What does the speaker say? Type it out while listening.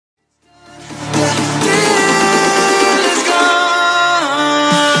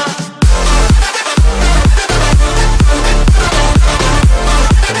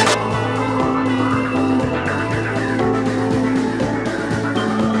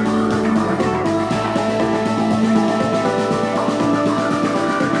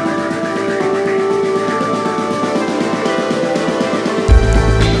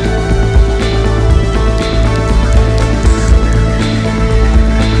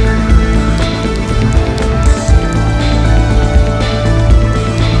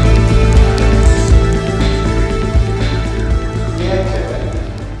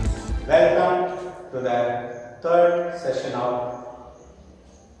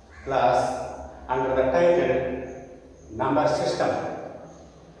class under the title Number System.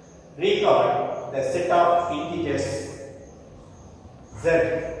 Recall the set of integers z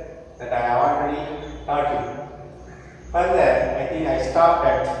that I have already taught you. Further, I think I stopped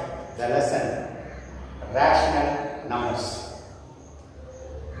at the lesson rational numbers.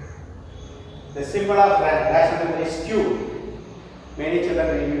 The symbol of rational number is Q. Many children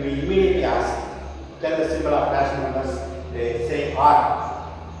will immediately ask, tell the symbol of rational numbers. They say R.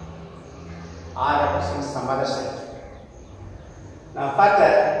 R represents some other set. Now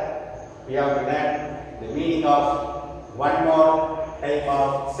further, we have to learn the meaning of one more type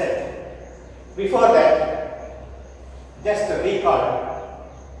of set. Before that, just to recall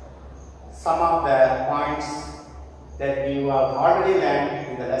some of the points that we have already learned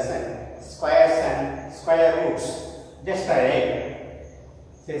in the lesson, squares and square roots. Just arrange.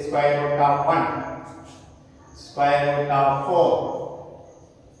 Say square root of 1, square root of 4,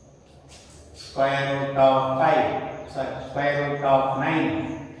 square root of 5, square root of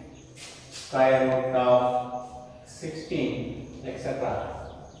 9, square root of 16, etc.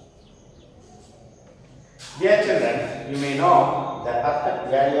 Dear children, you may know the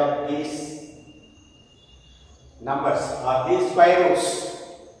perfect value of these numbers or these square roots.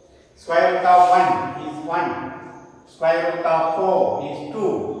 Square root of 1 is 1. Square root of 4 is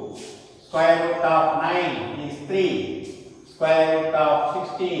 2, square root of 9 is 3, square root of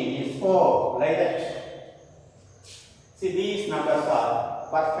 16 is 4, like that. See, these numbers are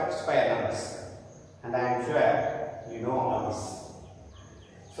perfect square numbers, and I am sure you know all this.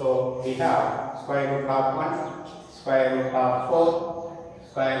 So, we have square root of 1, square root of 4,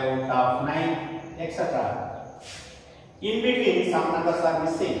 square root of 9, etc. In between, some numbers are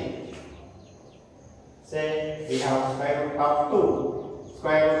missing. Say we have square root of 2,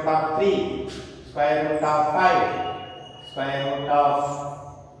 square root of 3, square root of 5, square root of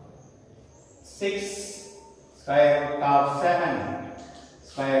 6, square root of 7,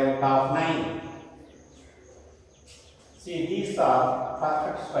 square root of 9. See, these are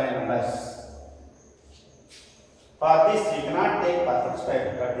perfect square numbers. For this, we cannot take perfect square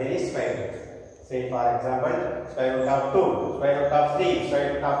root, but there is square root. Say, for example, square root of 2, square root of 3,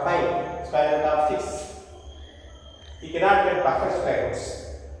 square root of 5, square root of 6. You cannot get perfect square roots,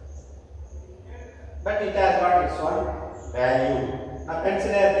 but it has got its own value. Now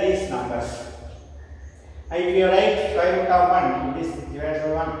consider these numbers. If you write square root of 1, it is divided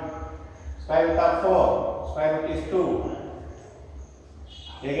by 1. Square root of 4, square root is 2.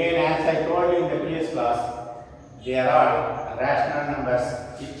 Again, as I told you in the previous class, they are all rational numbers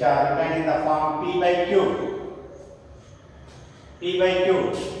which are written in the form P by Q. P by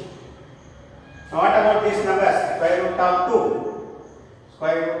Q. Now what about these numbers? Square root of 2,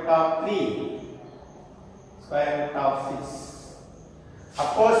 square root of 3, square root of 6. Of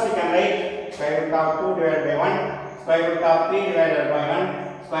course, we can write square root of 2 divided by 1, square root of 3 divided by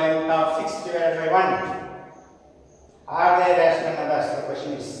 1, square root of 6 divided by 1. Are they rational numbers? The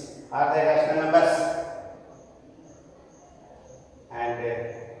question is, are they rational numbers? And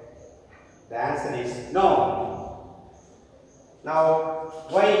the answer is no. Now,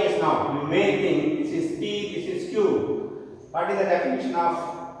 why it is no? You may think this is P, this is Q. What is the definition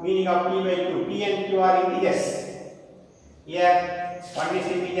of meaning of P by Q? P and Q are integers. Here, 1 is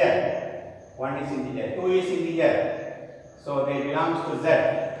integer, 2 is integer. So they belongs to Z.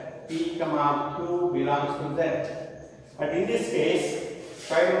 P, Q belongs to Z. But in this case,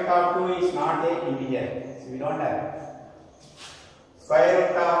 square root of 2 is not an integer. So we don't have. Square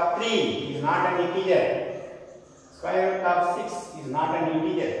root of 3 is not an integer. Square root of 6 is not an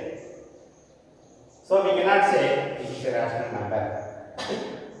integer. So we cannot say it is a rational number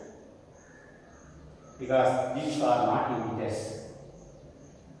because these are not integers.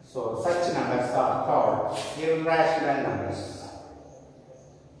 So such numbers are called irrational numbers.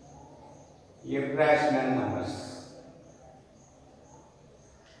 Irrational numbers.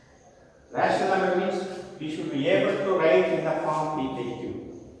 Rational number means we should be able to write in the form P by Q,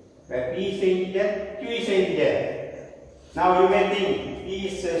 where P is integer, Q is integer. Now you may think P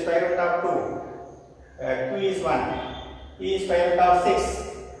is square root of 2, Q is 1, P is square root of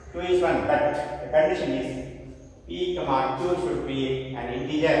 6, Q is 1, but the condition is P, Q should be an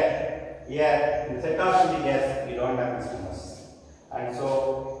integer. Here in the set of integers we don't have these numbers, and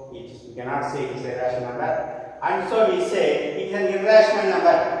so we cannot say it is a rational number, and so we say it is an irrational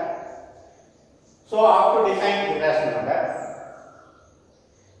number. So how to define irrational number?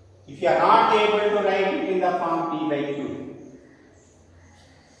 If you are not able to write it in the form P by Q,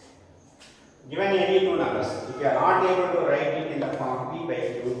 given any two numbers, if you are not able to write it in the form P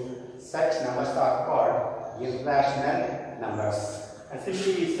by Q, such numbers are called irrational numbers. And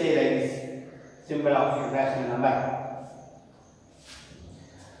simply we say like this symbol of irrational number.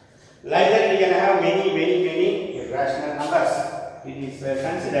 Like that we can have many irrational numbers. It is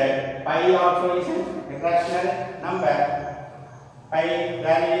considered pi also is an irrational number. Pi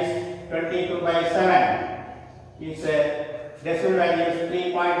value is 22/7. Its decimal value is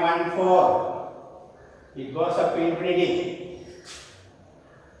 3.14. It goes up to infinity.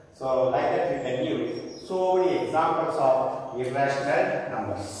 So like that we can give so many examples of irrational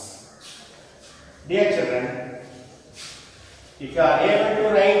numbers. Dear children, if you are able to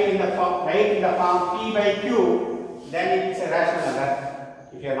write in the form p by q, then it is a rational number.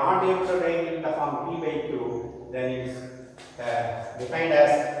 If you are not able to write in the form p by q, then it is defined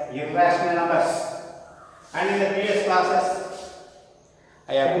as irrational numbers. And in the previous classes,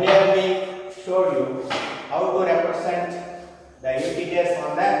 I have clearly showed you how to represent the integers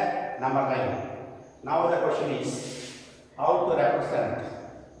on the number line. Now the question is how to represent.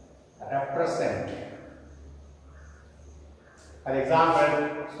 For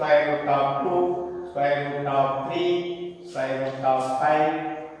example, square root of 2, square root of 3, square root of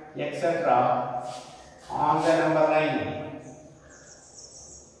 5, etc. on the number line.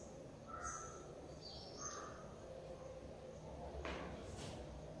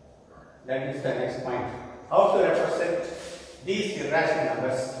 That is the next point. How to represent these irrational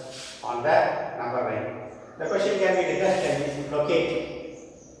numbers on the number line. The question can be written as locate.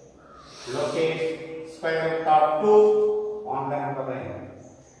 Locate square root of 2 on the number line.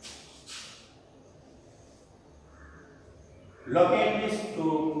 Locate is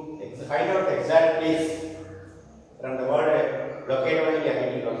to find out the exact place. From the word locate only we are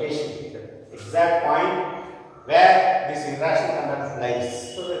getting location. The exact point where this irrational number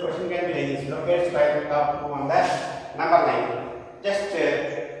lies. So the question can be like this: locate square root of 2 on the number line. Just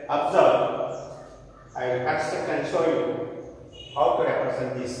observe. I will construct and show you how to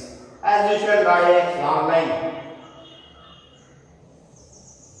represent this. As usual, draw a long line.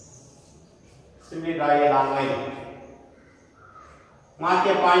 Simply draw a long line. Mark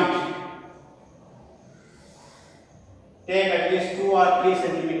a point. Take at least 2 or 3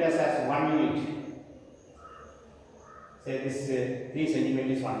 centimeters as 1 unit. Say this 3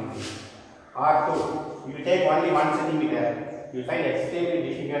 centimeters is 1 unit. Or 2. If you take only 1 centimeter, you find it extremely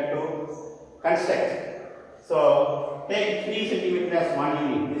difficult to construct. So take 3 centimeters as 1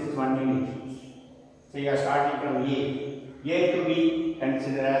 unit. This is 1 unit. So you are starting from A. A to B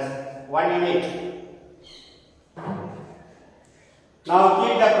considered as 1 unit. Now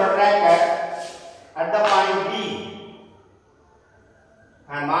keep the protractor at the point B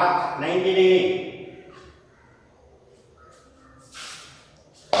and mark 90 degree.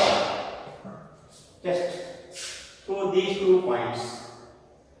 Just to these 2 points,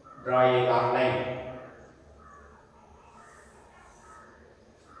 draw a long line.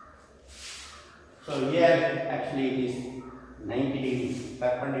 So here actually it is 90 degree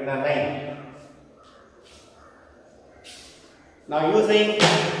perpendicular line. Now using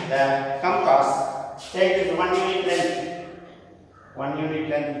the compass, take this 1 unit length. 1 unit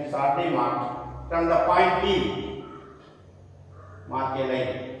length is already marked. From the point B, mark a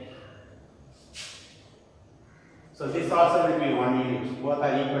line. So this also will be 1 unit. Both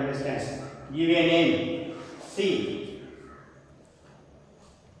are equal distance. Give a name C.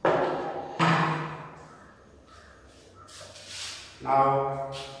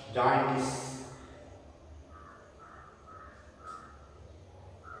 Now join this.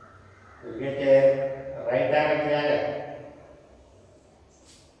 You get a right angle triangle.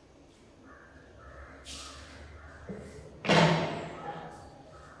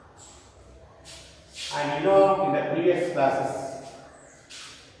 And you know, in the previous classes,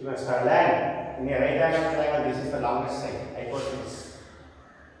 you must have learned in a right angle triangle, this is the longest side, hypotenuse.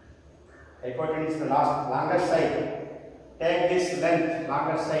 Hypotenuse is the longest side. Take this length,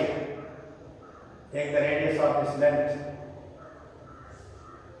 longer side. Take the radius of this length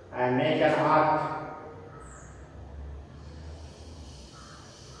and make an arc.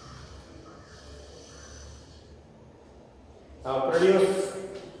 Now produce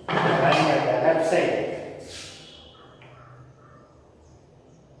the line at the left side.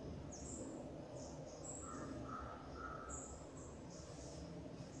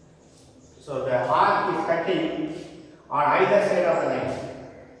 So the arc is cutting on either side of the line.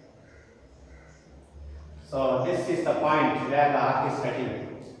 So this is the point where the arc is cutting.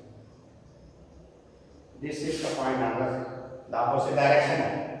 This is the point under the opposite direction.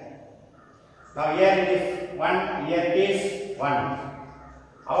 Now here it is 1, here it is 1.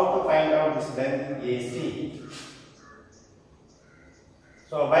 How to find out this length AC?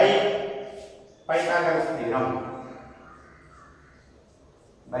 So by Pythagoras theorem,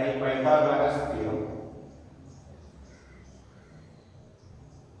 by Pythagoras theorem.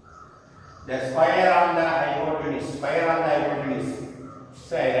 The square on the hypotenuse, so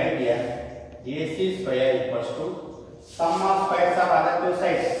I write here AC square equals to sum of squares of other two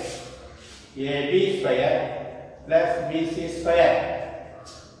sides, AB square plus BC square.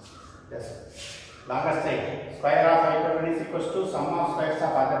 Yes. Longest side, square of hypotenuse equals to sum of squares of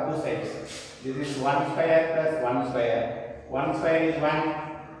other two sides. This is 1 square plus 1 square. 1 square is 1.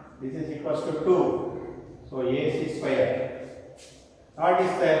 This is equals to 2. So AC square. What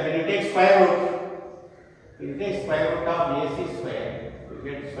is the, when you take square root of AC square, you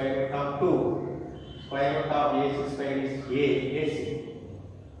get square root of 2. Square root of AC square is AC.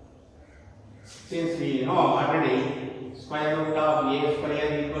 Since we know already square root of A square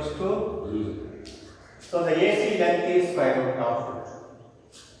equals to E. So the AC length is square root of 2.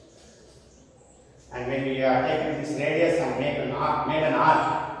 And when we are taking this radius and made an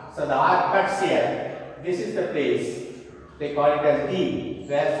arc, so the arc cuts here. This is the place. They call it as D,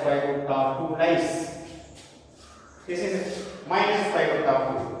 where square root of 2 lies. This is minus square root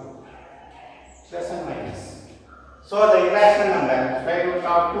of 2. Plus and minus. So the irrational number, square root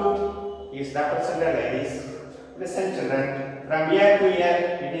of 2 is represented like this. Listen children, from here to here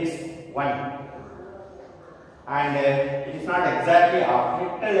it is 1. And it is not exactly half,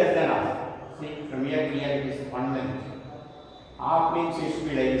 little less than half. See, from here to here it is 1 length. Half means it should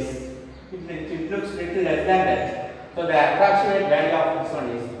be like this. It looks little less than that. So the approximate value of this one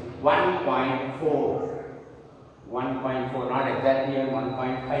is 1.4. 1.4, not exactly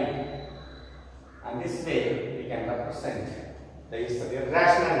 1.5. And this way we can represent the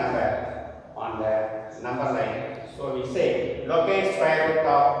irrational number on the number line. So we say locate square root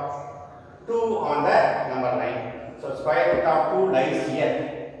of 2 on the number line. So square root of 2 lies here.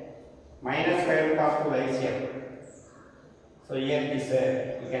 Minus square root of 2 lies here. So here it is,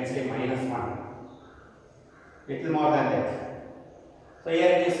 you can say minus 1. Little more than that. So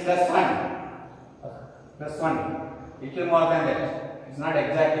here it is plus 1. Plus 1. Little more than that. It's not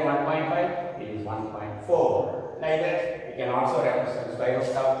exactly 1.5, it is 1.4. Like that, we can also represent square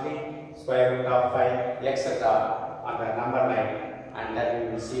root of 3, square root of 5, etc. on the number line, and that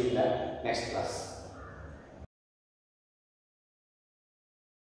we will see in the next class.